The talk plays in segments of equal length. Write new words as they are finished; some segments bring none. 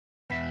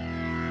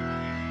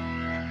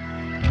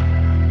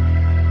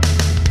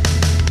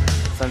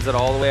runs it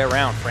all the way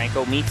around.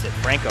 Franco meets it.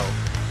 Franco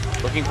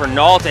looking for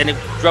Nault, and it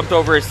jumped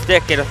over his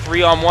stick. Get a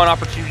 3-on-1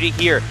 opportunity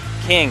here.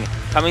 King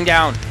coming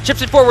down,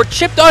 chips it forward,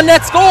 chipped on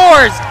net,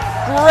 scores!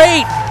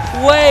 Great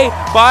play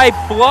by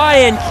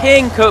Brian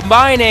King,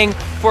 combining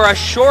for a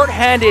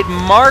shorthanded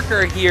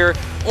marker here.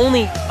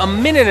 Only a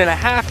minute and a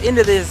half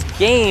into this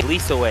game.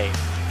 Release away.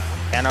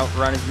 Can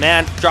outrun his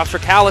man. Drops for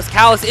Callis.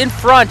 Callis in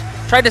front.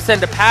 Tried to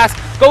send a pass.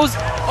 Goes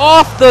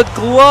off the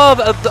glove.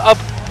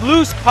 A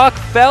loose puck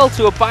fell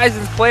to a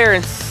Bisons player,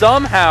 and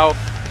somehow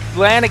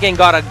Flanagan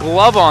got a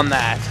glove on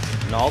that.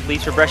 Nault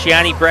leads for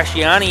Bresciani.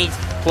 Bresciani's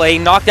play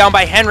knocked down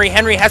by Henry.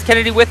 Henry has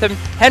Kennedy with him.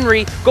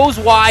 Henry goes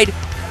wide.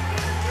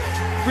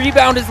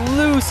 Rebound is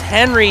loose.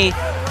 Henry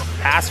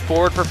pass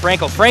forward for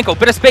Franco. Franco,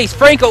 bit of space.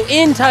 Franco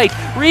in tight.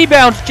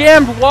 Rebound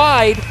jammed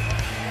wide,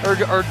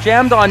 or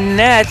jammed on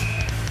net.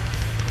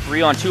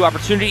 3-on-2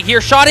 opportunity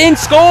here. Shot in,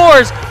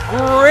 scores!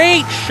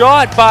 Great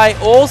shot by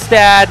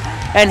Olstad,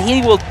 and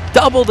he will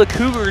double the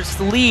Cougars'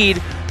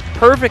 lead.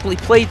 Perfectly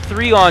played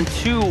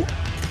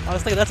 3-on-2. I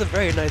was thinking that's a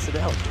very nice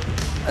analogy.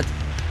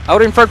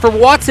 Out in front for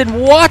Watson.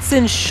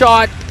 Watson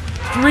shot.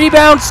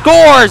 Rebound,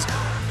 scores!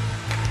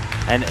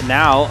 And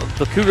now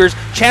the Cougars,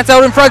 chance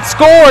out in front,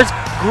 scores!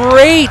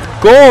 Great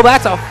goal.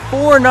 That's a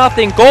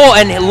 4-0 goal.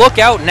 And look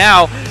out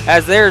now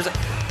as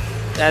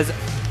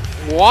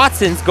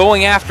Watson's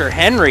going after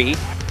Henry.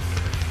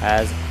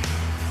 As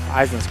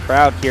Bison's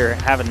crowd here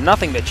having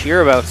nothing to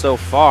cheer about so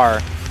far.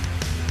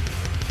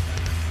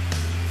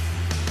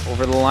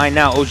 Over the line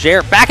now.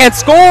 Auger backhand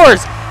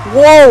scores!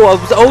 Whoa!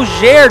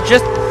 Auger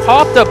just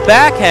popped a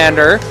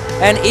backhander,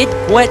 and it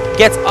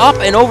gets up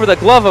and over the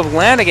glove of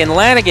Lanigan.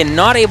 Lanigan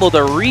not able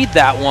to read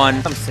that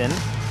one. Thompson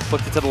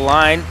flipped it to the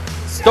line.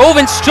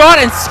 Stoven shot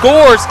and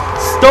scores.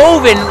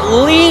 Stoven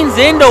leans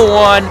into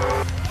one.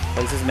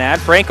 Places mad.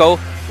 Franco,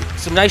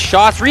 some nice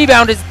shots.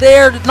 Rebound is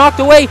there, knocked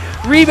away.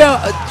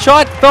 Rebound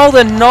shot fell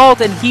to Nault,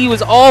 and he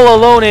was all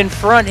alone in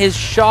front. His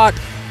shot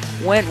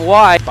went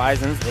wide.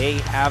 Bisons, they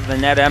have the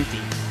net empty.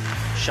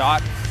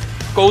 Shot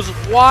goes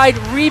wide.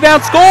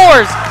 Rebound,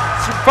 scores.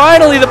 So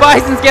finally, the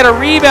Bisons get a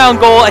rebound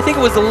goal. I think it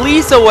was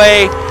Lisa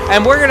away,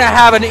 and we're gonna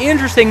have an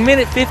interesting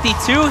minute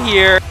 52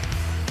 here.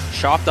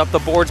 Chopped up the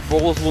boards.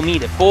 Bowles will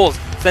need it. Bowles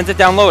sends it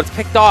down low. It's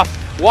picked off.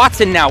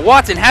 Watson now.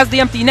 Watson has the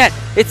empty net.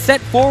 It's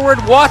sent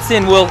forward.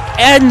 Watson will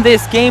end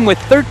this game with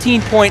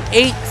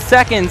 13.8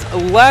 seconds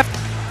left,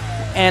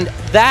 and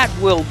that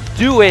will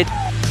do it.